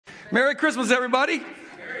Merry Christmas, everybody.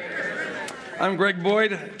 I'm Greg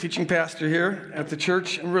Boyd, teaching pastor here at the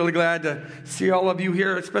church. I'm really glad to see all of you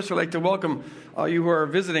here. Especially like to welcome all you who are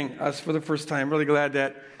visiting us for the first time. Really glad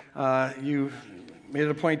that you made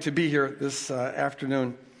it a point to be here this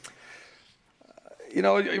afternoon. You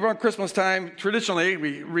know, around Christmas time, traditionally,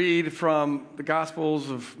 we read from the Gospels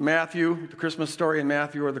of Matthew, the Christmas story in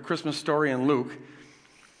Matthew, or the Christmas story in Luke.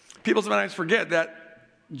 People sometimes forget that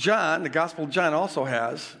John, the Gospel of John, also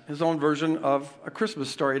has his own version of a Christmas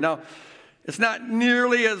story. Now, it's not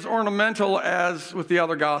nearly as ornamental as with the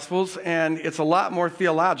other Gospels, and it's a lot more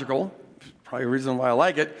theological. Probably a reason why I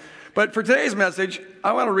like it. But for today's message,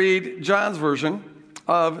 I want to read John's version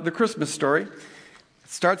of the Christmas story. It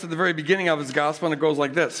starts at the very beginning of his Gospel, and it goes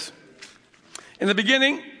like this. In the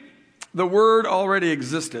beginning, the Word already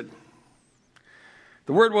existed.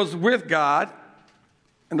 The Word was with God,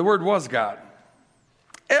 and the Word was God.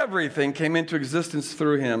 Everything came into existence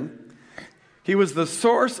through him. He was the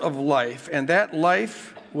source of life, and that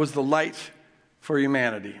life was the light for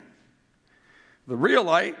humanity. The real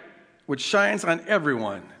light, which shines on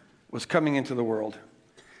everyone, was coming into the world.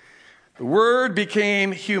 The Word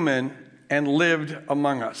became human and lived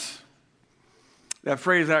among us. That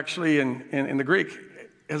phrase actually in the Greek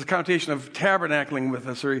has a connotation of tabernacling with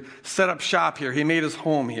us, or he set up shop here. He made his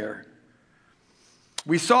home here.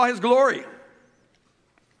 We saw his glory.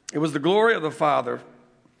 It was the glory of the Father,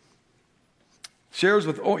 shares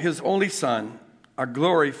with his only Son, a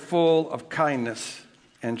glory full of kindness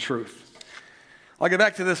and truth. I'll get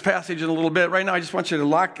back to this passage in a little bit. Right now, I just want you to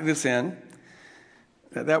lock this in.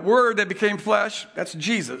 That Word that became flesh, that's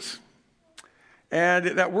Jesus.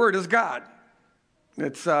 And that Word is God.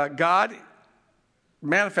 It's God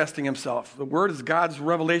manifesting himself. The Word is God's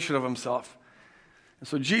revelation of himself. And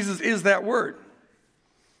so Jesus is that Word.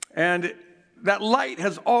 And that light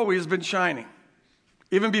has always been shining.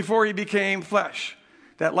 Even before he became flesh,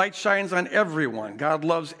 that light shines on everyone. God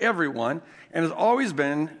loves everyone and has always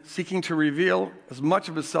been seeking to reveal as much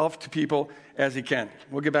of himself to people as he can.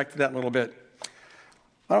 We'll get back to that in a little bit.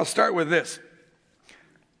 I'll start with this.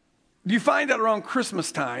 Do you find that around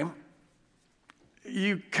Christmas time,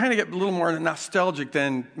 you kind of get a little more nostalgic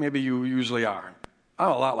than maybe you usually are?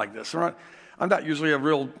 I'm a lot like this. I'm not usually I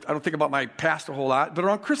don't think about my past a whole lot, but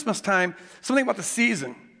around Christmas time, something about the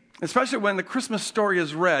season, especially when the Christmas story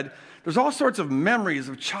is read, there's all sorts of memories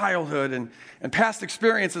of childhood and past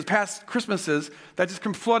experiences, past Christmases that just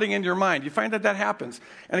come flooding into your mind. You find that happens.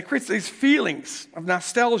 And it creates these feelings of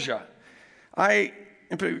nostalgia.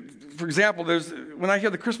 For example, when I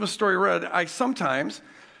hear the Christmas story read, I sometimes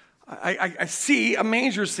see a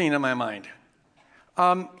manger scene in my mind.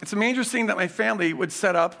 It's a manger scene that my family would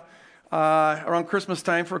set up around Christmas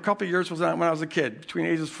time for a couple of years when I was a kid, between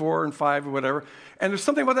ages 4 and 5 or whatever. And there's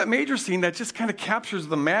something about that manger scene that just kind of captures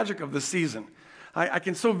the magic of the season. I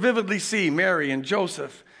can so vividly see Mary and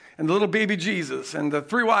Joseph and the little baby Jesus and the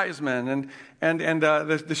 3 wise men and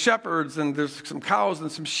the shepherds, and there's some cows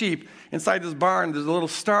and some sheep. Inside this barn, there's a little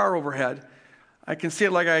star overhead. I can see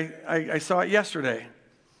it like I saw it yesterday.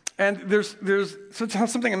 And there's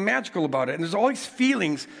something magical about it. And there's all these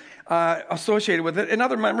feelings associated with it, and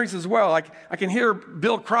other memories as well. I can hear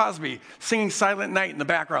Bill Crosby singing Silent Night in the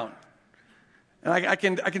background. And I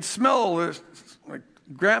can smell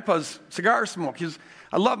Grandpa's cigar smoke.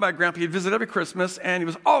 I love my grandpa. He'd visit every Christmas, and he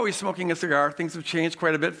was always smoking a cigar. Things have changed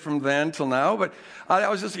quite a bit from then till now, but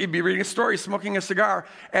he'd be reading a story, smoking a cigar.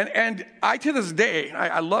 And I, to this day,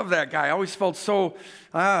 I love that guy. I always felt so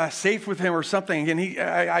safe with him or something, and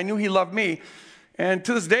I knew he loved me. And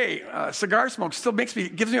to this day, cigar smoke still gives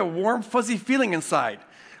me a warm, fuzzy feeling inside.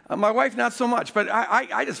 My wife, not so much, but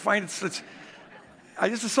I just find I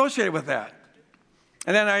just associate it with that.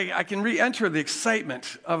 And then I can re-enter the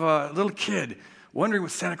excitement of a little kid wondering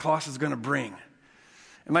what Santa Claus is going to bring.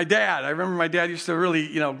 And I remember my dad used to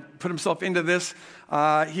really, put himself into this.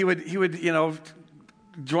 He would,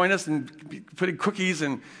 join us in putting cookies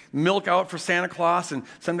and milk out for Santa Claus. And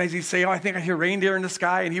sometimes he'd say, I think I hear reindeer in the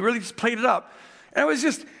sky. And he really just played it up. And it was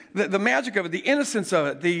just the magic of it, the innocence of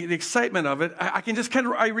it, the excitement of it. I can just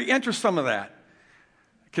I re-enter some of that.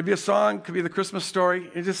 It could be a song, it could be the Christmas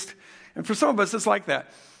story. And for some of us, it's like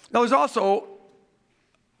that. Now, there's also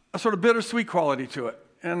a sort of bittersweet quality to it.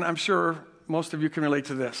 And I'm sure most of you can relate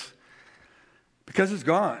to this. Because it's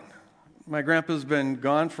gone. My grandpa's been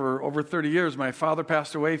gone for over 30 years. My father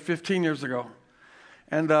passed away 15 years ago.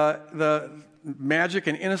 And the magic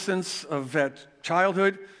and innocence of that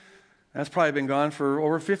childhood, that's probably been gone for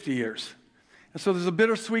over 50 years. And so there's a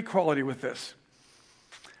bittersweet quality with this.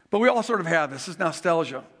 But we all sort of have this. It's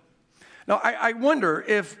nostalgia. Now, I wonder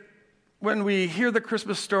if when we hear the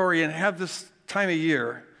Christmas story and have this time of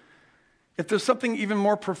year, if there's something even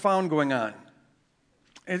more profound going on.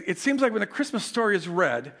 It seems like when a Christmas story is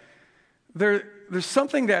read, there's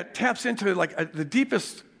something that taps into like the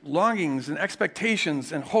deepest longings and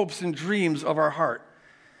expectations and hopes and dreams of our heart.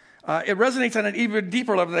 It resonates on an even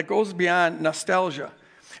deeper level that goes beyond nostalgia.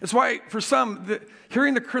 It's why, for some,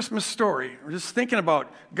 hearing the Christmas story, or just thinking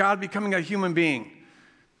about God becoming a human being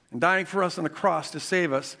and dying for us on the cross to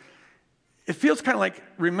save us, it feels kind of like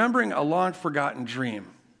remembering a long-forgotten dream.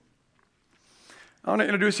 I want to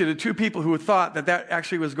introduce you to two people who thought that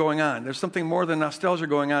actually was going on. There's something more than nostalgia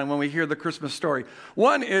going on when we hear the Christmas story.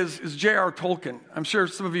 One is J.R. Tolkien. I'm sure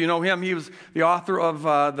some of you know him. He was the author of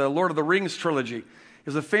the Lord of the Rings trilogy.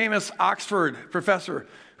 He's a famous Oxford professor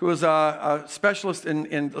who was a specialist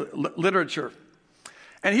in literature.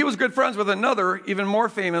 And he was good friends with another, even more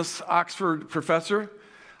famous Oxford professor,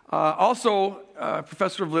 also a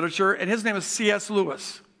professor of literature, and his name is C.S.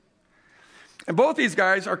 Lewis. And both these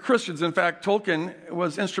guys are Christians. In fact, Tolkien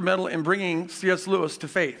was instrumental in bringing C.S. Lewis to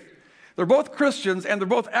faith. They're both Christians, and they're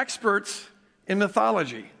both experts in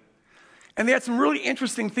mythology. And they had some really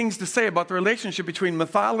interesting things to say about the relationship between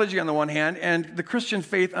mythology on the one hand and the Christian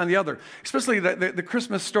faith on the other, especially the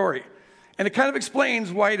Christmas story. And it kind of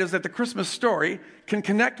explains why it is that the Christmas story can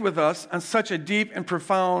connect with us on such a deep and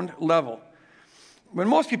profound level. When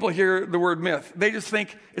most people hear the word myth, they just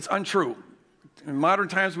think it's untrue. In modern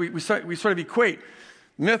times, we sort of equate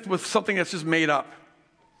myth with something that's just made up.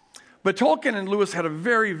 But Tolkien and Lewis had a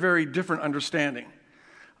very, very different understanding.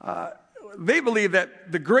 They believe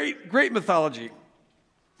that the great mythology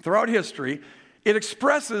throughout history, it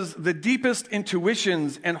expresses the deepest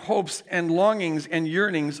intuitions and hopes and longings and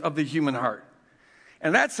yearnings of the human heart.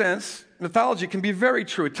 In that sense, mythology can be very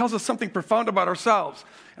true. It tells us something profound about ourselves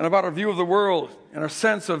and about our view of the world and our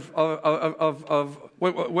sense of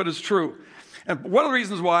what is true. And one of the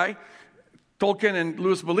reasons why Tolkien and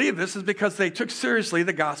Lewis believed this is because they took seriously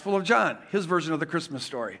the Gospel of John, his version of the Christmas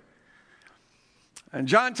story. And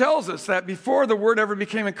John tells us that before the Word ever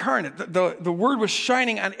became incarnate, the Word was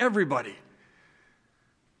shining on everybody.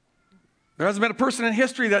 There hasn't been a person in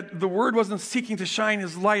history that the Word wasn't seeking to shine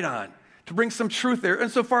his light on, to bring some truth there,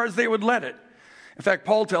 insofar as they would let it. In fact,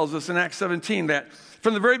 Paul tells us in Acts 17 that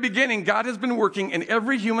from the very beginning, God has been working in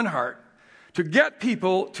every human heart to get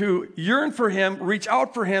people to yearn for him, reach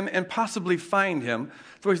out for him, and possibly find him,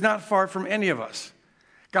 though he's not far from any of us.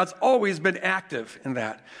 God's always been active in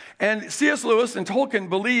that. And C.S. Lewis and Tolkien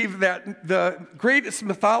believe that the greatest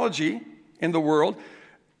mythology in the world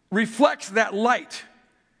reflects that light.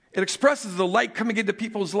 It expresses the light coming into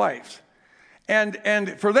people's lives.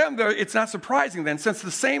 And for them, it's not surprising then, since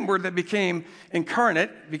the same Word that became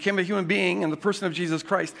incarnate, became a human being in the person of Jesus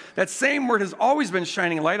Christ, that same Word has always been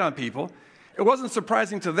shining light on people. It wasn't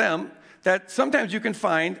surprising to them that sometimes you can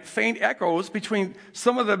find faint echoes between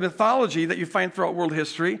some of the mythology that you find throughout world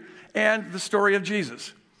history and the story of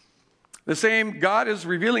Jesus. The same God is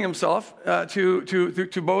revealing himself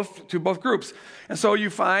to both groups. And so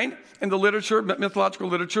you find in the literature, mythological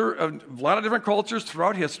literature, of a lot of different cultures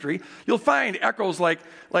throughout history, you'll find echoes like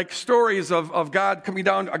stories of God coming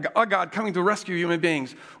down, a God coming to rescue human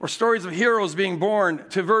beings, or stories of heroes being born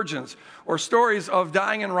to virgins, or stories of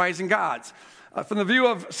dying and rising gods. From the view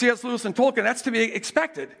of C.S. Lewis and Tolkien, that's to be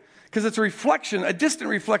expected, because it's a reflection, a distant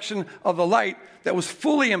reflection of the light that was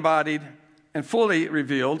fully embodied and fully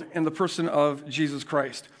revealed in the person of Jesus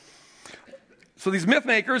Christ. So these myth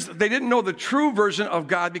makers, they didn't know the true version of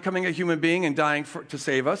God becoming a human being and dying to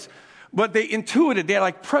save us, but they intuited, they had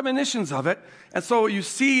like premonitions of it, and so you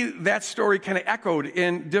see that story kind of echoed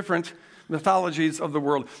in different mythologies of the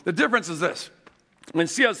world. The difference is this. When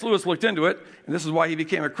C.S. Lewis looked into it, and this is why he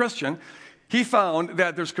became a Christian, he found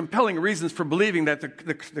that there's compelling reasons for believing that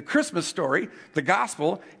the Christmas story, the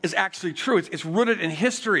gospel, is actually true. It's rooted in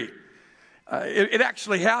history. It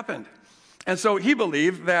actually happened. And so he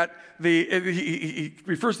believed that he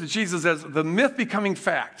refers to Jesus as the myth becoming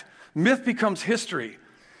fact. Myth becomes history.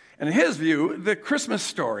 And in his view, the Christmas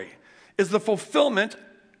story is the fulfillment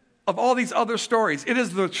of all these other stories. It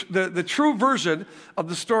is the true version of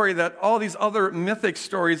the story that all these other mythic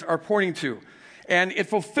stories are pointing to. And it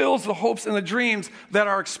fulfills the hopes and the dreams that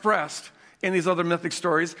are expressed in these other mythic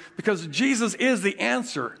stories, because Jesus is the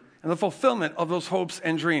answer and the fulfillment of those hopes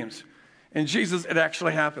and dreams. In Jesus, it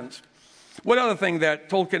actually happens. One other thing that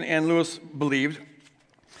Tolkien and Lewis believed,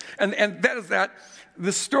 and that is that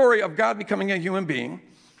the story of God becoming a human being,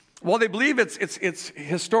 while they believe it's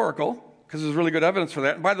historical, because there's really good evidence for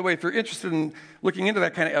that. And by the way, if you're interested in looking into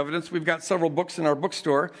that kind of evidence, we've got several books in our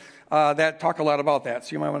bookstore that talk a lot about that,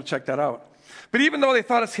 so you might want to check that out. But even though they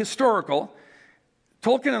thought it's historical,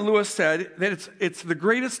 Tolkien and Lewis said that it's the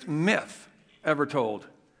greatest myth ever told.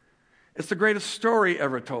 It's the greatest story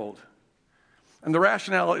ever told. And the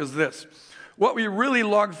rationale is this. What we really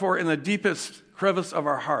long for in the deepest crevice of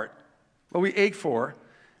our heart, what we ache for,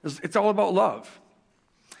 is it's all about love.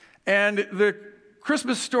 And the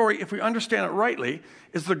Christmas story, if we understand it rightly,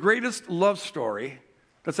 is the greatest love story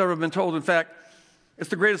that's ever been told. In fact, it's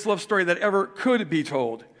the greatest love story that ever could be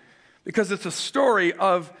told, because it's a story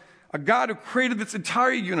of a God who created this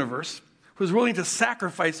entire universe, who's willing to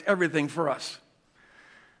sacrifice everything for us.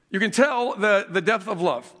 You can tell the depth of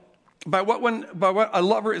love by what a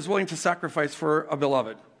lover is willing to sacrifice for a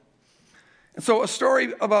beloved. And so a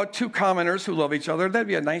story about two commoners who love each other, that'd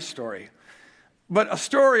be a nice story. But a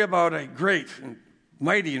story about a great and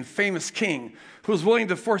mighty and famous king who's willing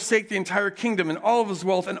to forsake the entire kingdom and all of his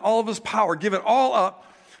wealth and all of his power, give it all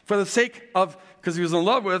up for the sake of, because he was in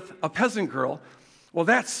love with a peasant girl, well,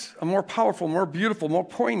 that's a more powerful, more beautiful, more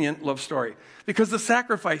poignant love story, because the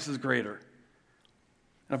sacrifice is greater.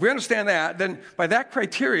 And if we understand that, then by that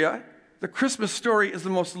criteria, the Christmas story is the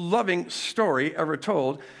most loving story ever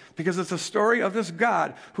told, because it's a story of this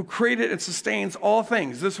God who created and sustains all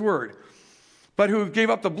things, this word, but who gave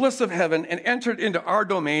up the bliss of heaven and entered into our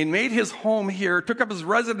domain, made his home here, took up his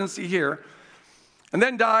residency here, and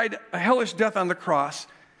then died a hellish death on the cross,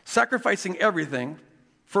 sacrificing everything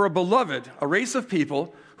for a beloved, a race of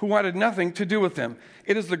people who wanted nothing to do with him.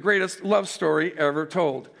 It is the greatest love story ever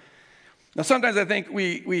told. Now, sometimes I think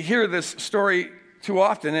we hear this story too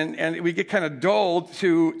often, and we get kind of dulled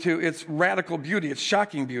to its radical beauty, its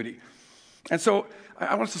shocking beauty. And so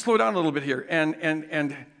I want us to slow down a little bit here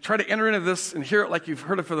and try to enter into this and hear it like you've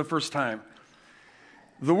heard it for the first time.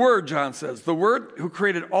 The Word, John says, the Word who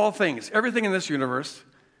created all things, everything in this universe,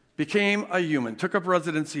 became a human, took up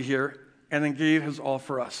residency here, and then gave his all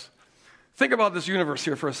for us. Think about this universe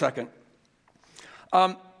here for a second.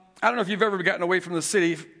 I don't know if you've ever gotten away from the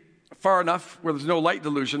city far enough where there's no light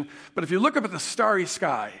delusion, but if you look up at the starry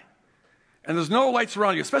sky and there's no lights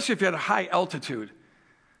around you, especially if you're at a high altitude,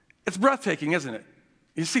 it's breathtaking, isn't it?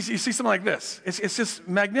 You see something like this. It's just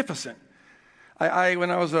magnificent. When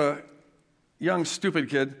I was a young, stupid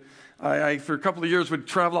kid, I for a couple of years would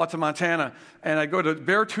travel out to Montana, and I'd go to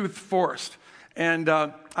Beartooth Forest, and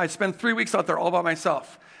I'd spend 3 weeks out there all by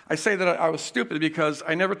myself. I say that I was stupid because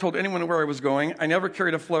I never told anyone where I was going. I never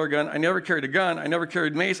carried a flare gun. I never carried a gun. I never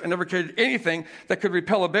carried mace. I never carried anything that could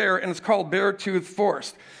repel a bear, and it's called Beartooth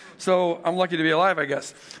Forest. So I'm lucky to be alive, I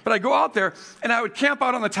guess. But I go out there, and I would camp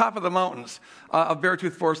out on the top of the mountains of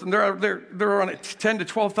Beartooth Forest, and they're around 10 to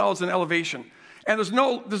 12,000 elevation. And there's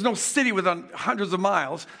no city within hundreds of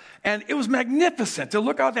miles. And it was magnificent to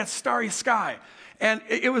look out that starry sky. And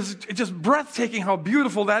it was just breathtaking how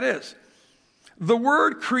beautiful that is. The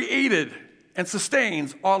Word created and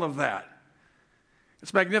sustains all of that.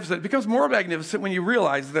 It's magnificent. It becomes more magnificent when you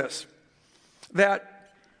realize this, that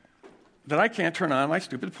I can't turn on my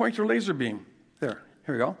stupid pointer laser beam. There,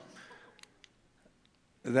 here we go.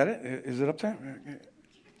 Is that it? Is it up there?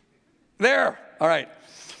 There, all right.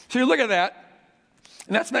 So you look at that,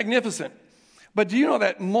 and that's magnificent. But do you know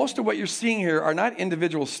that most of what you're seeing here are not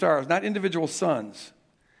individual stars, not individual suns?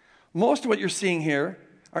 Most of what you're seeing here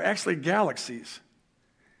are actually galaxies.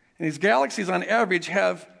 And these galaxies, on average,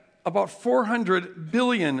 have about 400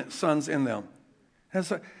 billion suns in them.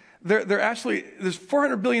 There's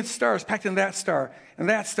 400 billion stars packed in that star, and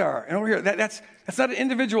that star. And over here, that's not an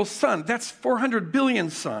individual sun. That's 400 billion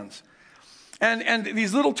suns. And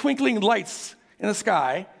these little twinkling lights in the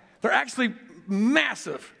sky, they're actually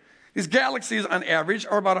massive. These galaxies, on average,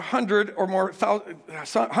 are about 100 or more,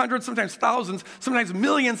 hundreds, sometimes thousands, sometimes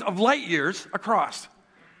millions of light years across.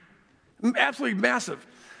 Absolutely massive.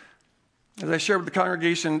 As I shared with the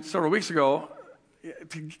congregation several weeks ago,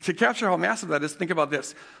 to capture how massive that is, think about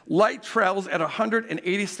this. Light travels at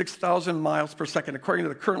 186,000 miles per second. According to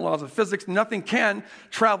the current laws of physics, nothing can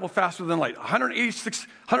travel faster than light.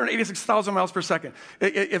 186,000 miles per second.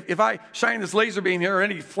 If I shine this laser beam here or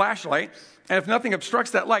any flashlight, and if nothing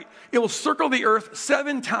obstructs that light, it will circle the earth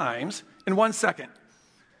 7 times in 1 second.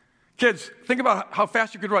 Kids, think about how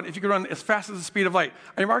fast you could run if you could run as fast as the speed of light.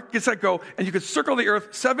 On your mark, get set, go, and you could circle the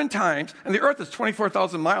earth 7 times, and the earth is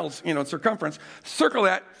 24,000 miles, in circumference. Circle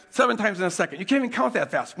that 7 times in a second. You can't even count that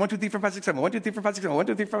fast. 1, 2, 3, 4, 5, 6, 7. 1, 2, 3, 4, 5, 6, 7. 1,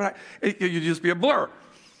 2, 3, 4, 5. You'd just be a blur.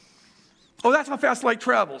 Oh, that's how fast light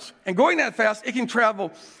travels. And going that fast, it can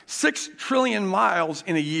travel 6 trillion miles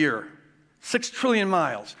in a year. 6 trillion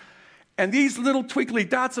miles. And these little twinkly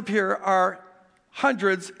dots up here are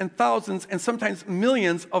hundreds and thousands and sometimes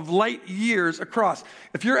millions of light years across.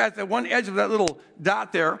 If you're at the one edge of that little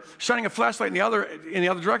dot there, shining a flashlight in the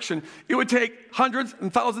other direction, it would take hundreds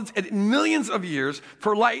and thousands and millions of years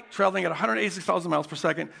for light traveling at 186,000 miles per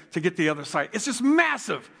second to get to the other side. It's just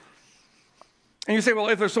massive. And you say, well,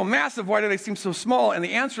 if they're so massive, why do they seem so small? And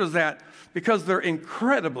the answer is that because they're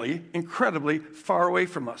incredibly, incredibly far away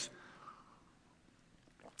from us.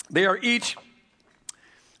 They are each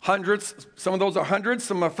hundreds, some of those are hundreds,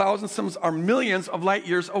 some are thousands, some are millions of light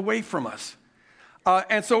years away from us.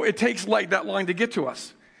 And so it takes light that long to get to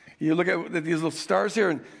us. You look at these little stars here,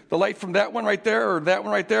 and the light from that one right there or that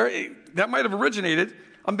one right there, that might have originated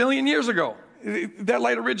 1 million years ago. That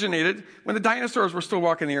light originated when the dinosaurs were still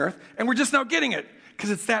walking the earth, and we're just now getting it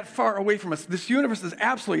because it's that far away from us. This universe is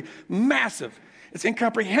absolutely massive. It's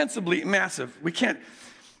incomprehensibly massive. We can't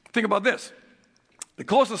think about this. The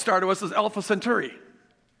closest star to us is Alpha Centauri.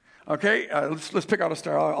 Okay, let's pick out a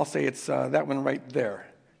star. I'll say it's that one right there.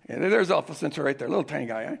 Yeah, there's Alpha Centauri right there, little tiny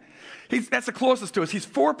guy. That's the closest to us. He's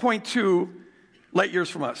 4.2 light years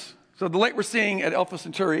from us. So the light we're seeing at Alpha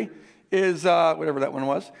Centauri is, whatever that one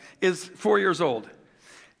was, is 4 years old.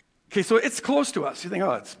 Okay, so it's close to us. You think,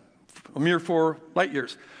 oh, it's a mere 4 light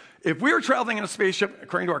years. If we were traveling in a spaceship,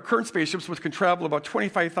 according to our current spaceships, which can travel about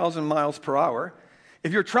 25,000 miles per hour,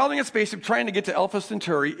 if you're traveling in a spaceship trying to get to Alpha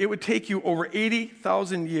Centauri, it would take you over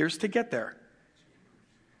 80,000 years to get there.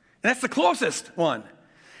 And that's the closest one.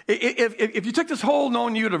 If you took this whole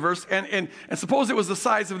known universe and suppose it was the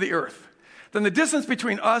size of the Earth, then the distance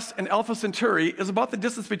between us and Alpha Centauri is about the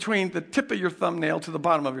distance between the tip of your thumbnail to the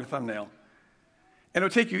bottom of your thumbnail. And it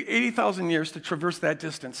would take you 80,000 years to traverse that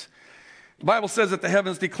distance. The Bible says that the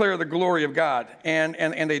heavens declare the glory of God, and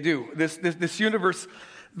they do. This universe,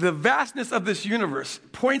 the vastness of this universe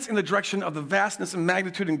points in the direction of the vastness and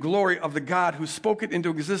magnitude and glory of the God who spoke it into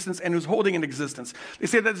existence and who's holding it in existence. They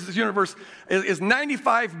say that this universe is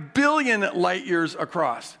 95 billion light years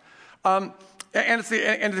across. And it's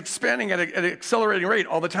expanding at an accelerating rate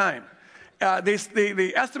all the time.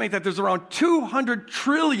 They estimate that there's around 200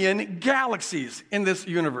 trillion galaxies in this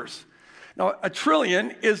universe. Now, a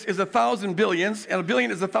trillion is 1,000 billions, and a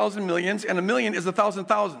billion is 1,000 millions, and a million is 1,000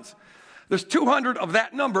 thousands. There's 200 of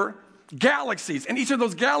that number galaxies, and each of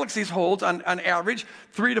those galaxies holds, on average,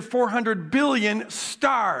 300 to 400 billion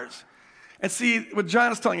stars. And see, what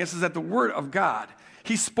John is telling us is that the Word of God,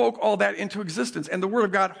 He spoke all that into existence, and the Word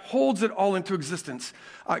of God holds it all into existence.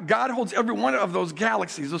 God holds every one of those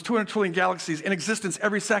galaxies, those 200 trillion galaxies, in existence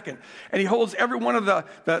every second. And He holds every one of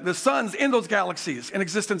the suns in those galaxies in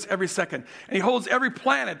existence every second. And He holds every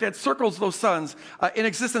planet that circles those suns in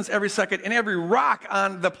existence every second, and every rock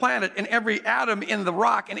on the planet, and every atom in the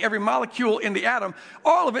rock, and every molecule in the atom.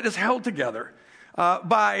 All of it is held together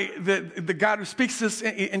by the God who speaks this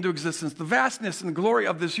into existence. The vastness and glory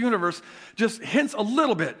of this universe just hints a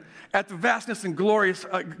little bit at the vastness and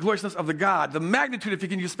gloriousness of the God. The magnitude, if you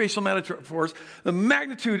can use spatial metaphors, the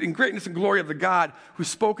magnitude and greatness and glory of the God who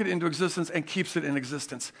spoke it into existence and keeps it in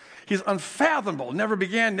existence. He's unfathomable, never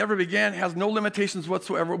began, has no limitations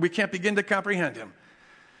whatsoever. We can't begin to comprehend Him.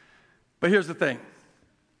 But here's the thing.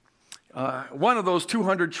 One of those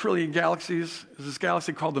 200 trillion galaxies is this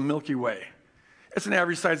galaxy called the Milky Way. It's an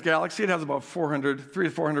average-sized galaxy. It has about 3 to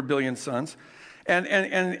 400 billion suns. And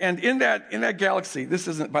in that galaxy, this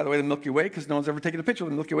isn't, by the way, the Milky Way, because no one's ever taken a picture of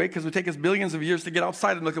the Milky Way, because it would take us billions of years to get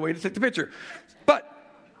outside of the Milky Way to take the picture. But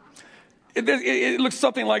it looks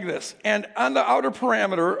something like this. And on the outer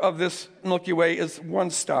parameter of this Milky Way is one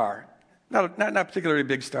star. Not a particularly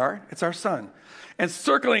big star. It's our sun. And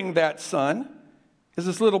circling that sun is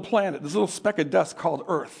this little planet, this little speck of dust called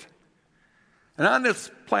Earth. And on this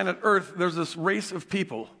planet Earth, there's this race of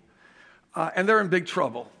people, and they're in big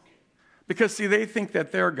trouble. Because, see, they think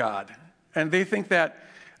that they're God, and they think that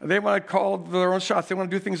they want to call their own shots. They want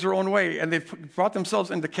to do things their own way, and they've brought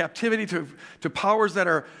themselves into captivity to powers that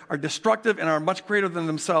are destructive and are much greater than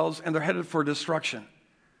themselves, and they're headed for destruction.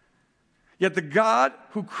 Yet the God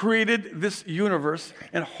who created this universe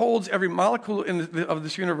and holds every molecule of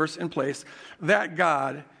this universe in place, that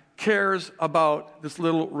God cares about this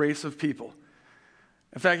little race of people.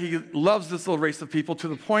 In fact, He loves this little race of people to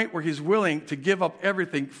the point where He's willing to give up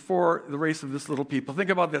everything for the race of this little people. Think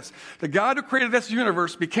about this. The God who created this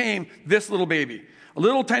universe became this little baby, a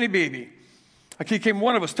little tiny baby. Like He became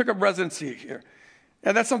one of us, took up residency here.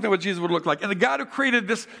 And that's something what Jesus would look like. And the God who created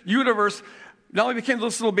this universe not only became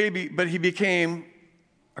this little baby, but He became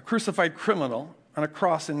a crucified criminal on a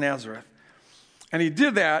cross in Nazareth. And He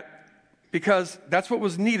did that because that's what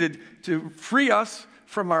was needed to free us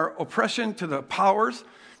from our oppression to the powers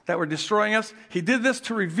that were destroying us. He did this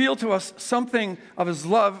to reveal to us something of His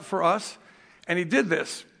love for us, and He did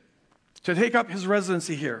this to take up His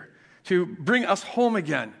residency here, to bring us home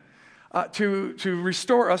again, to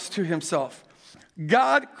restore us to Himself.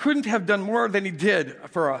 God couldn't have done more than He did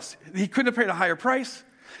for us. He couldn't have paid a higher price.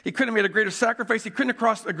 He couldn't have made a greater sacrifice. He couldn't have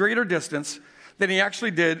crossed a greater distance than he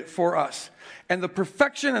actually did for us. And the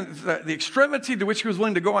perfection and the extremity to which he was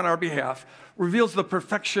willing to go on our behalf reveals the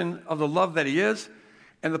perfection of the love that he is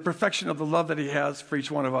and the perfection of the love that he has for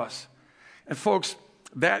each one of us. And folks,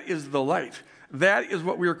 that is the light. That is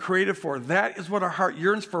what we were created for. That is what our heart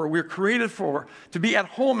yearns for. We're created for, to be at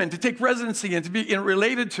home and to take residency and to be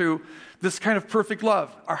related to this kind of perfect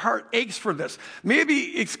love. Our heart aches for this. Maybe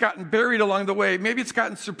it's gotten buried along the way. Maybe it's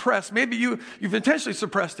gotten suppressed. Maybe you've intentionally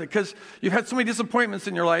suppressed it because you've had so many disappointments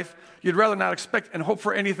in your life. You'd rather not expect and hope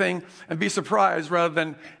for anything and be surprised rather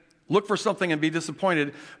than look for something and be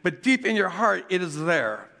disappointed. But deep in your heart, it is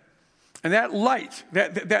there. And that light,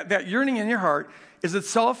 that yearning in your heart is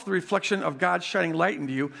itself the reflection of God shining light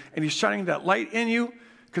into you. And he's shining that light in you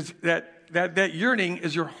because that yearning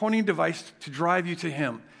is your honing device to drive you to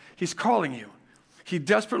him. He's calling you. He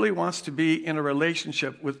desperately wants to be in a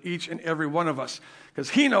relationship with each and every one of us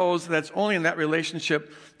because he knows that's only in that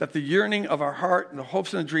relationship that the yearning of our heart and the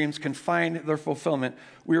hopes and the dreams can find their fulfillment.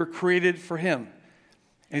 We were created for him,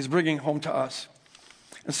 and he's bringing home to us.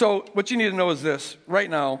 And so what you need to know is this. Right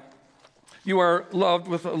now, you are loved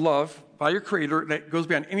with a love by your Creator that goes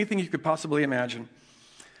beyond anything you could possibly imagine.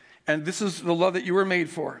 And this is the love that you were made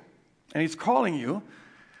for. And he's calling you.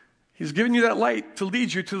 He's giving you that light to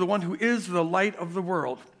lead you to the one who is the light of the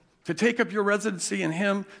world, to take up your residency in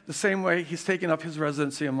him the same way he's taken up his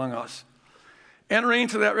residency among us. Entering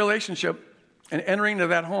into that relationship and entering into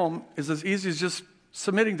that home is as easy as just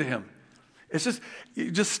submitting to him. It's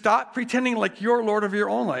just stop pretending like you're Lord of your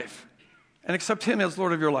own life and accept him as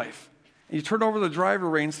Lord of your life. And you turn over the driver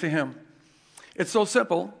reins to him. It's so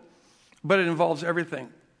simple, but it involves everything.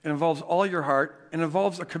 It involves all your heart. It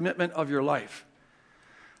involves a commitment of your life.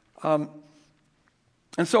 And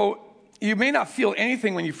so you may not feel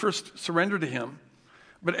anything when you first surrender to him,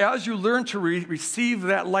 but as you learn to receive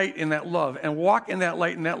that light and that love and walk in that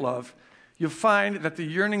light and that love, you'll find that the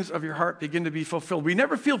yearnings of your heart begin to be fulfilled. We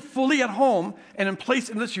never feel fully at home and in place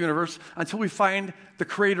in this universe until we find the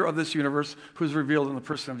creator of this universe who's revealed in the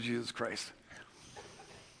person of Jesus Christ.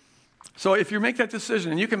 So if you make that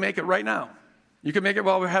decision, and you can make it right now, you can make it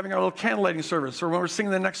while we're having our little candle lighting service or when we're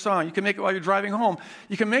singing the next song. You can make it while you're driving home.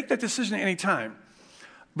 You can make that decision at any time.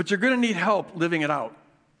 But you're going to need help living it out.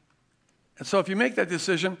 And so if you make that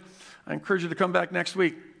decision, I encourage you to come back next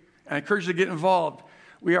week. I encourage you to get involved.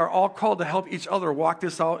 We are all called to help each other walk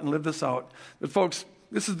this out and live this out. But folks,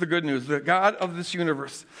 this is the good news. The God of this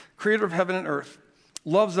universe, creator of heaven and earth,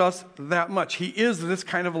 loves us that much. He is this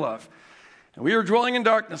kind of love. And we are dwelling in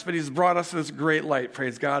darkness, but he's brought us this great light,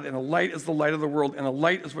 praise God. And the light is the light of the world, and the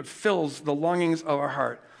light is what fills the longings of our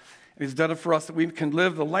heart. And he's done it for us that we can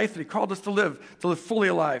live the life that he called us to live fully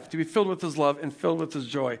alive, to be filled with his love and filled with his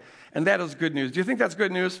joy. And that is good news. Do you think that's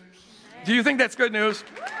good news? Do you think that's good news?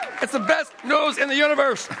 It's the best news in the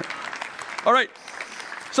universe. All right.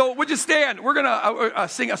 So would you stand? We're going to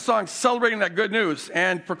sing a song celebrating that good news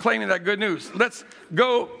and proclaiming that good news. Let's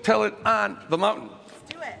go tell it on the mountain.